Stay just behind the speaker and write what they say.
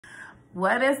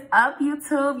What is up,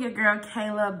 YouTube? Your girl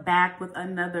Kayla back with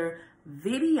another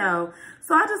video.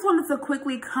 So I just wanted to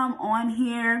quickly come on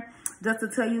here just to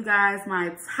tell you guys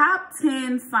my top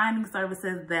 10 signing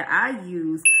services that I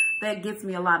use that gets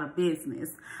me a lot of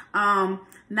business. Now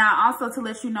also to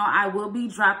let you know, I will be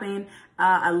dropping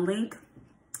a link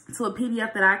to a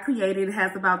PDF that I created. It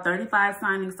has about 35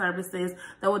 signing services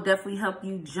that will definitely help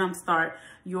you jumpstart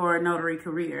your notary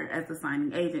career as a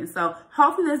signing agent. So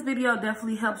hopefully this video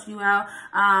definitely helps you out.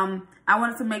 I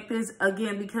wanted to make this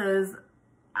again because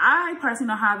I personally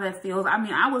know how that feels. I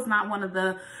mean, I was not one of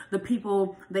the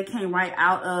people that came right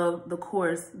out of the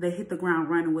course that hit the ground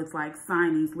running with like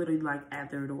signings literally like at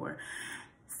their door.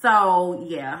 So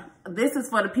yeah, this is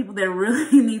for the people that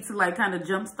really need to like kind of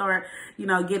jumpstart, you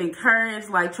know, get encouraged.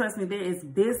 Like, trust me, there is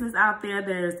business out there.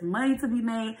 There's money to be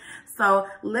made. So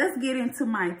let's get into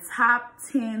my top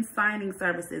 10 signing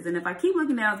services. And if I keep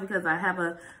looking down, it's because I have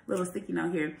a little sticky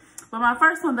note here. But my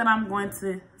first one that I'm going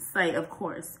to say, of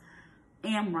course,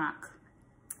 Amrock.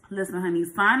 Listen, honey,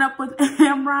 sign up with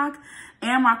Amrock.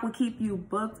 Amrock will keep you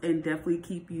booked and definitely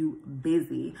keep you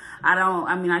busy. I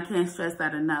can't stress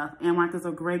that enough. Amrock is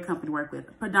a great company to work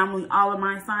with. Predominantly all of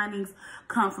my signings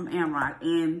come from Amrock,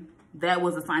 and that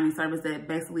was a signing service that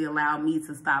basically allowed me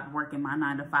to stop working my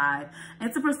 9 to 5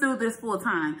 and to pursue this full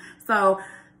time. So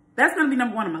that's going to be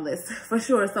number one on my list for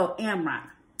sure. So Amrock.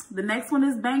 The next one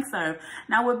is BankServe.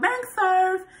 Now with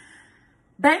BankServe,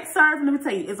 let me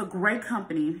tell you, it's a great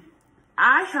company.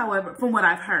 However, from what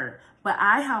I've heard,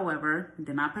 however,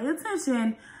 did not pay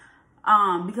attention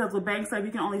because with BankServe,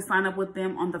 you can only sign up with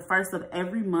them on the 1st of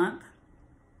every month.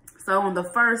 So on the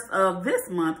 1st of this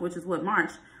month, which is what,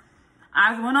 March,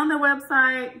 I went on their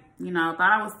website, you know,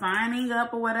 thought I was signing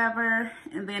up or whatever.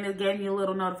 And then it gave me a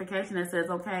little notification that says,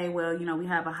 okay, well, you know, we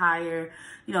have a higher,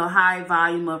 high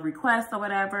volume of requests or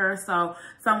whatever. So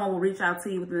someone will reach out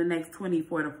to you within the next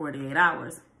 24 to 48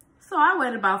 hours. So I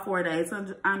waited about 4 days.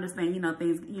 So I understand,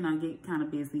 things, get kind of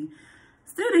busy.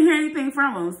 Still didn't hear anything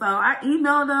from them. So I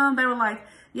emailed them. They were like,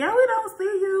 yeah, we don't see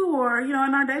you, or, in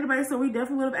our database, so we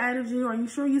definitely would have added you. Are you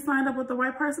sure you signed up with the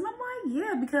right person? I'm like,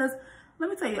 yeah, because let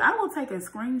me tell you, I will take a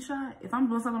screenshot. If I'm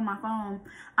doing something on my phone,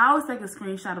 I always take a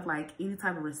screenshot of like any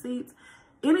type of receipts.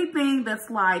 Anything that's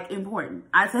like important,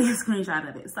 I take a screenshot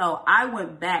of it. So I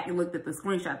went back and looked at the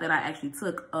screenshot that I actually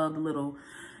took of the little,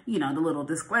 the little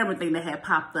disclaimer thing that had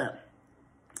popped up.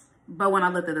 But when I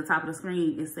looked at the top of the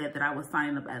screen, it said that I was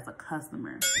signing up as a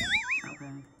customer.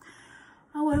 Okay.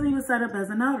 I wasn't even set up as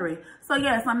a notary. So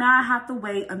yeah, so now I have to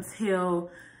wait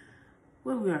until,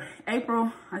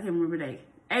 April, I can't remember the date.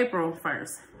 April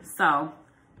 1st. So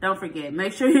don't forget,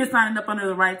 make sure you're signing up under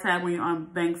the right tab when you're on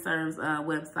BankServe's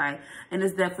website. And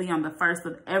it's definitely on the 1st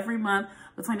of every month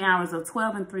between the hours of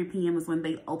 12 and 3 p.m. is when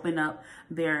they open up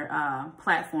their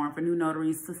platform for new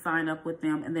notaries to sign up with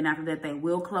them. And then after that, they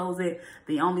will close it.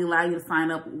 They only allow you to sign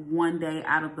up one day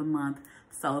out of the month.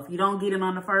 So if you don't get it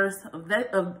on the 1st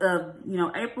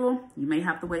of April, you may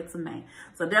have to wait till May.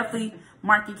 So definitely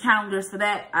mark your calendars for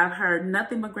that. I've heard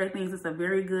nothing but great things. It's a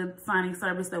very good signing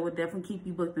service that would definitely keep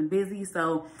you booked and busy.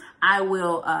 So I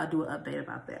will do an update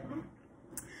about that.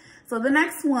 So the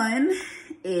next one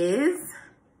is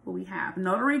what we have,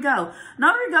 Notary Go.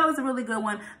 Notary Go is a really good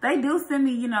one. They do send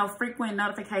me, frequent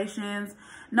notifications.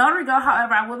 Notary Go,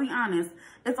 however, I will be honest,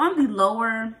 it's on the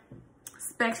lower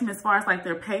spectrum as far as like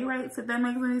their pay rates, if that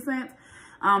makes any sense.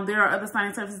 There are other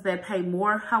signing services that pay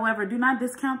more. However, do not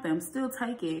discount them. Still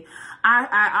take it.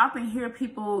 I often hear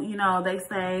people, they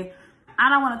say, I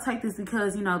don't want to take this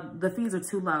because, the fees are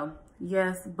too low.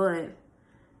 Yes, but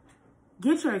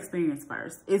get your experience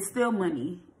first. It's still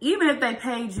money. Even if they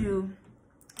paid you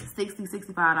 $60,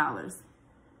 $65,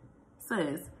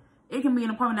 sis, it can be an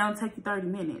appointment that will take you 30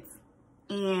 minutes.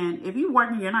 And if you're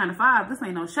working your 9 to 5, this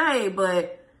ain't no shade,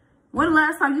 but when the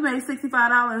last time you made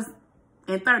 $65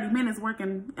 in 30 minutes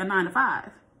working a 9 to 5?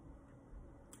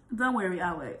 Don't worry,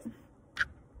 I'll wait.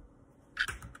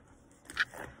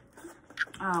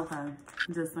 Oh, okay,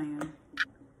 just saying.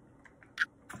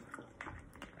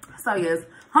 So yes,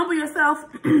 humble yourself.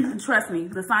 Trust me,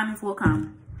 the signings will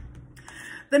come.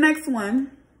 The next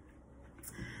one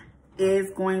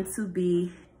is going to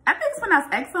be, I think it's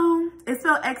pronounced Xome. It's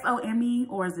spelled Xome,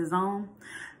 or is it Xome?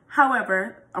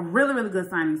 However, a really, really good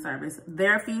signing service.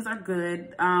 Their fees are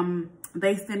good.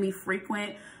 They send me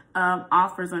frequent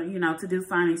offers on, to do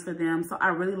signings for them. So I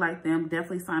really like them.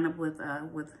 Definitely sign up with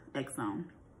Xome.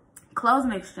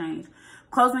 Closing Exchange.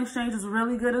 Closing Exchange is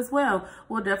really good as well.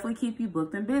 Will definitely keep you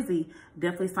booked and busy.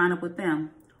 Definitely sign up with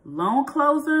them. Loan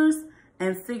closers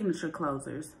and signature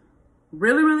closers.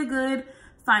 Really, really good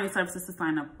signing services to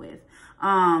sign up with.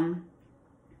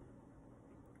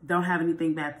 don't have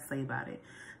anything bad to say about it.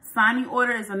 Signing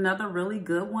order is another really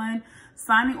good one.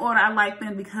 Signing order, I like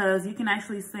them because you can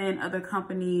actually send other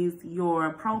companies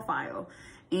your profile.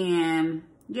 And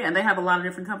yeah, they have a lot of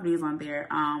different companies on there.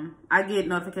 I get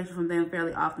notifications from them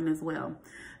fairly often as well.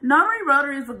 Notary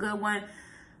Rotary is a good one.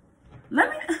 Let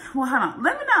me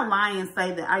not lie and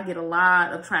say that I get a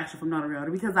lot of traction from Notary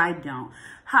Rotary, because I don't.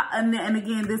 And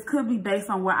again, this could be based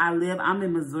on where I live. I'm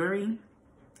in Missouri,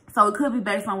 so it could be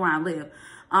based on where I live.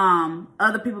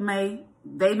 Other people may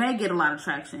get a lot of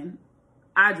traction.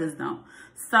 I just don't.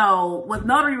 So with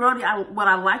Notary Rotary, what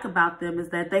I like about them is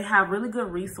that they have really good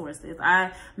resources.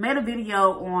 I made a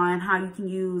video on how you can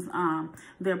use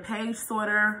their page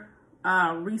sorter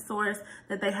resource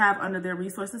that they have under their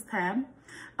resources tab.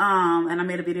 And I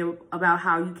made a video about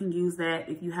how you can use that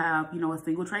if you have, you know, a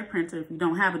single tray printer, if you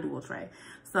don't have a dual tray.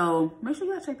 So make sure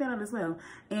you guys check that out as well.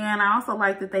 And I also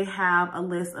like that they have a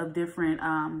list of different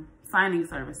signing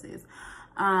services.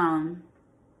 I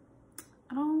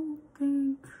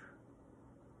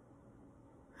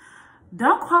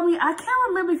don't quote me. I can't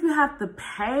remember if you have to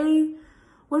pay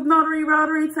with Notary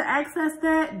Rotary to access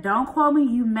that. Don't quote me.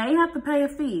 You may have to pay a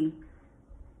fee.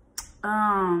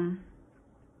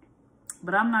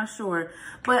 But I'm not sure.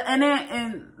 But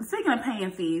and speaking of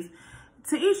paying fees,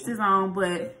 to each his own,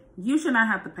 but you should not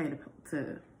have to pay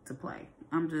to play.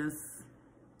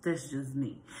 That's just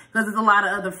me. Because there's a lot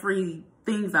of other free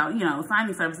things out, you know,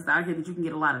 signing services out here that you can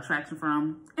get a lot of traction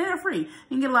from, and they're free. You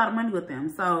can get a lot of money with them.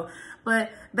 So,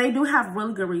 but they do have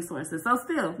really good resources. So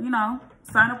still, you know,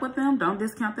 sign up with them. Don't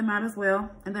discount them out as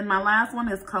well. And then my last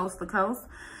one is Coast to Coast.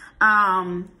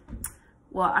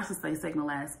 Well, I should say second to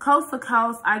last. Coast to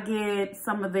Coast, I get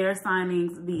some of their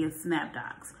signings via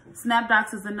Snapdocs.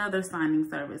 Snapdocs is another signing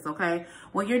service, okay?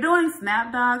 When you're doing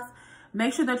Snapdocs,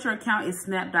 make sure that your account is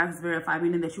Snapdocs verified,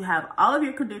 meaning that you have all of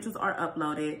your credentials are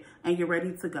uploaded and you're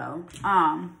ready to go.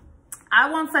 I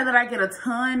won't say that I get a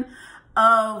ton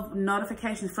of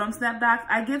notifications from Snapdocs.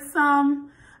 I get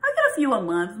a few a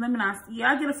month.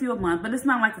 I get a few a month, but it's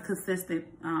not like a consistent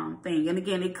thing. And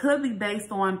again, it could be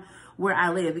based on where I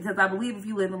live, because I believe if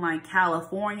you live in like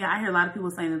California, I hear a lot of people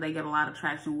saying that they get a lot of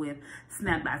traction with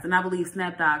Snapdocs, and I believe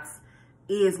Snapdocs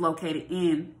is located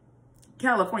in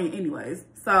California anyways.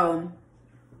 So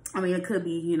I mean, it could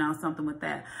be, you know, something with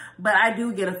that. But I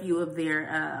do get a few of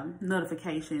their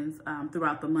notifications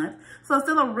throughout the month. So it's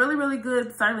still a really, really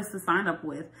good service to sign up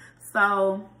with.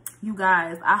 So you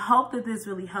guys, I hope that this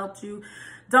really helped you.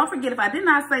 Don't forget, if I did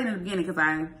not say it in the beginning, because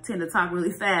I tend to talk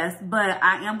really fast, but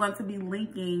I am going to be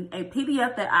linking a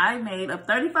PDF that I made of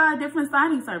 35 different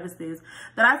signing services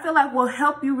that I feel like will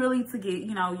help you really to get,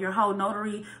 you know, your whole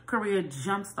notary career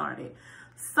jump started.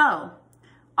 So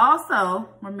also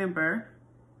remember,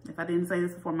 if I didn't say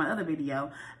this before my other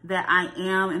video, that I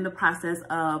am in the process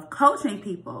of coaching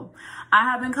people.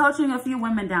 I have been coaching a few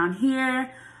women down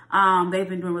here. They've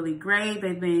been doing really great.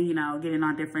 They've been, you know, getting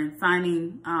on different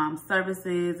signing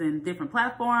services and different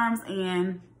platforms,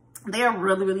 and they're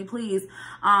really, really pleased.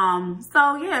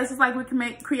 So yeah, it's just like we can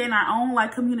create our own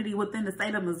like community within the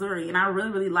state of Missouri, and I really,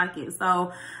 really like it.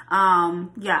 So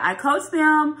yeah, I coach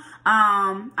them.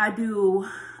 I do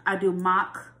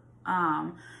mock.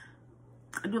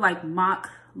 I do like mock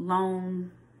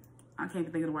loan. I can't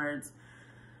even think of the words.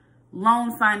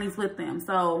 Loan signings with them.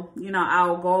 So, you know,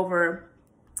 I'll go over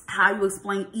how you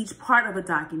explain each part of a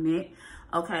document,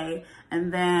 okay?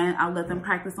 And then I'll let them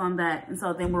practice on that. And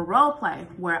so then we'll role play,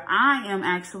 where I am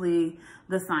actually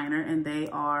the signer and they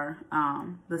are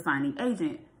the signing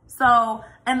agent. So,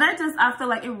 and that just, I feel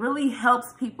like it really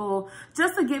helps people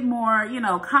just to get more, you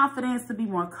know, confidence, to be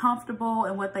more comfortable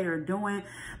in what they are doing.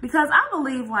 Because I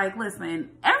believe, like, listen,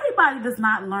 everybody does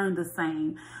not learn the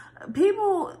same.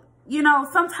 People, you know,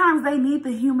 sometimes they need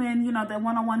the human, you know, that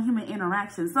one-on-one human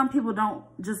interaction. Some people don't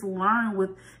just learn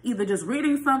with either just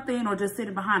reading something or just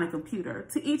sitting behind a computer.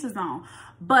 To each his own.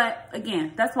 But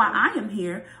again, that's why I am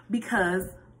here, because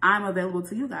I'm available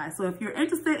to you guys. So if you're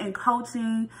interested in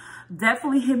coaching,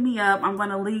 definitely hit me up. I'm going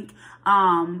to link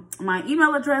my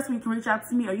email address where you can reach out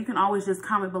to me, or you can always just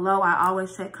comment below. I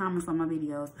always check comments on my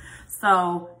videos.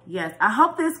 So yes, I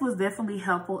hope this was definitely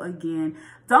helpful. Again,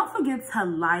 don't forget to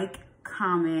like,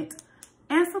 comment,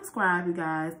 and subscribe, you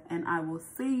guys. And I will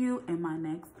see you in my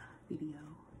next video.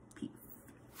 Peace.